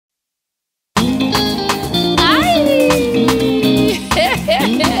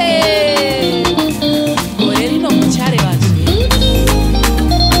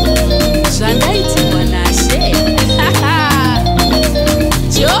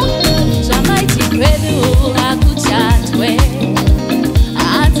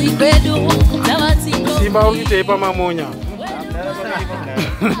ungitei pamamonya.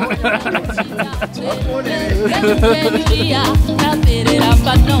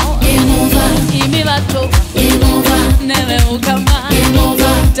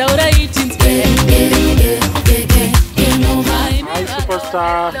 Hi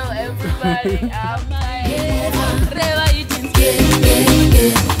superstar. Hello everybody.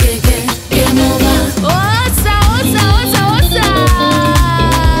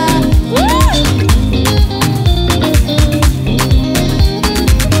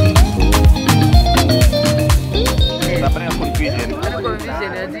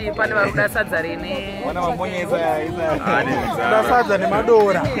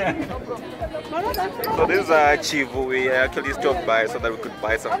 So this is a chief we actually stopped by so that we could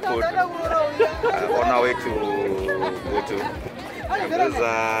buy some food on our way to Gutu. And this is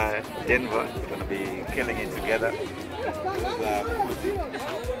Denver. We're going to be killing it together. This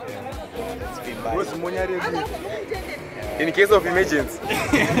is Vimbai. In case of emergency.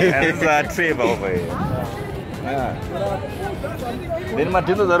 And this is Trevor over here. Then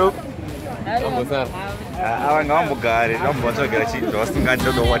Martino Zaro. I know Mugari, no more to get a lost and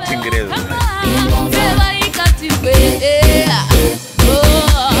don't know what thing it is.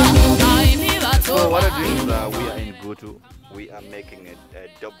 So what it is, we are in Gutu. We are making a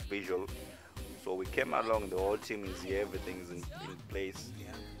dope visual. So we came along, the whole team is here, everything is in place.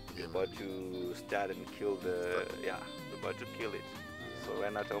 We're about to start and kill the, we're about to kill it. So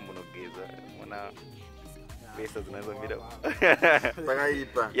we're not home no gazer.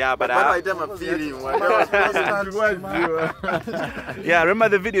 Yeah, but yeah,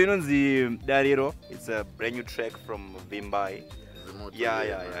 remember the video, you know, the Dariro? It's a brand new track from Vimbai.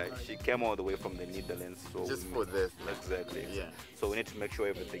 Yeah. She came all the way from the Netherlands. So just for this. Exactly. Yeah. So we need to make sure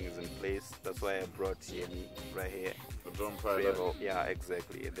everything is in place. That's why I brought Yemi right here. The drum pilot. Yeah,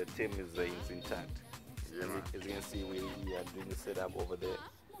 exactly. The team is intact. Yeah, as you can see, we are doing the setup over there.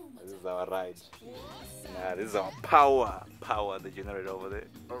 This is our ride. This is our power, the generator over there.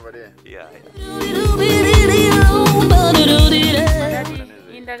 Over there? Yeah.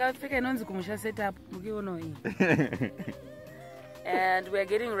 And we are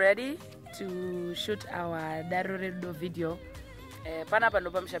getting ready to shoot our Dariro Rerudo video. This is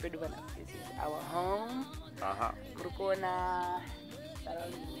our home.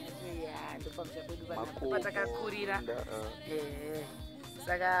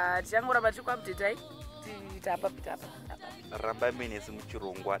 Saka tichangoramba tikwaptitai titapa ramba mine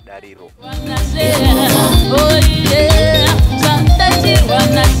simuchirongwa Dariro.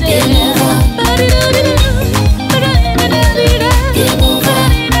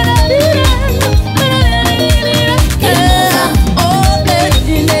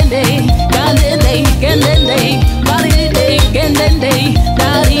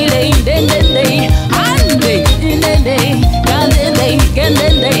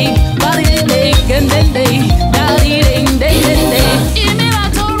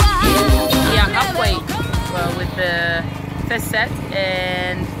 Set,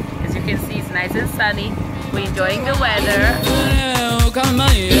 and as you can see, it's nice and sunny. We're enjoying the weather.